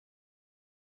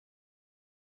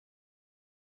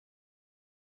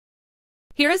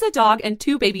Here is a dog and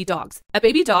two baby dogs. A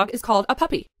baby dog is called a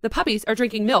puppy. The puppies are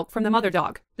drinking milk from the mother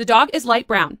dog. The dog is light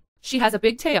brown. She has a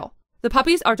big tail. The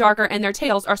puppies are darker and their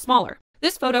tails are smaller.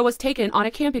 This photo was taken on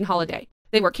a camping holiday.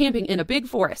 They were camping in a big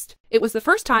forest. It was the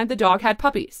first time the dog had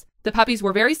puppies. The puppies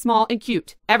were very small and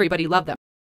cute. Everybody loved them.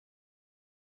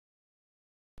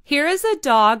 Here is a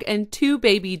dog and two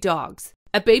baby dogs.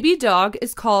 A baby dog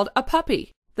is called a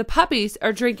puppy. The puppies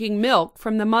are drinking milk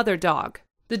from the mother dog.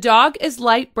 The dog is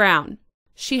light brown.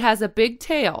 She has a big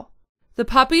tail. The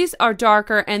puppies are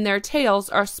darker and their tails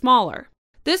are smaller.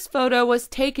 This photo was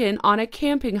taken on a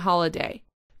camping holiday.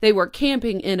 They were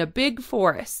camping in a big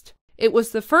forest. It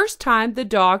was the first time the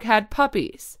dog had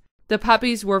puppies. The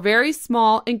puppies were very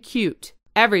small and cute.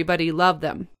 Everybody loved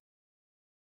them.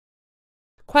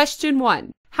 Question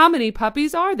 1. How many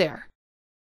puppies are there?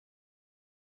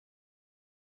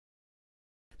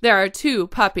 There are 2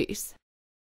 puppies.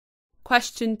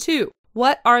 Question 2.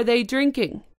 What are they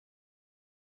drinking?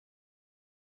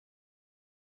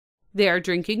 They are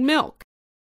drinking milk.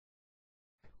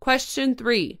 Question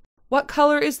 3. What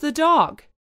color is the dog?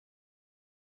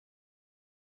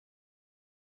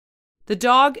 The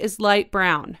dog is light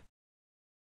brown.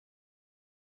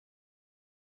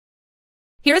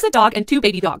 Here is a dog and 2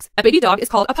 baby dogs. A baby dog is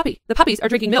called a puppy. The puppies are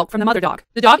drinking milk from the mother dog.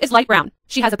 The dog is light brown.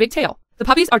 She has a big tail. The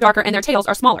puppies are darker and their tails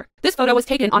are smaller. This photo was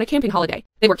taken on a camping holiday.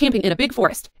 They were camping in a big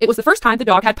forest. It was the first time the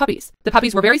dog had puppies. The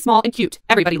puppies were very small and cute.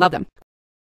 Everybody loved them.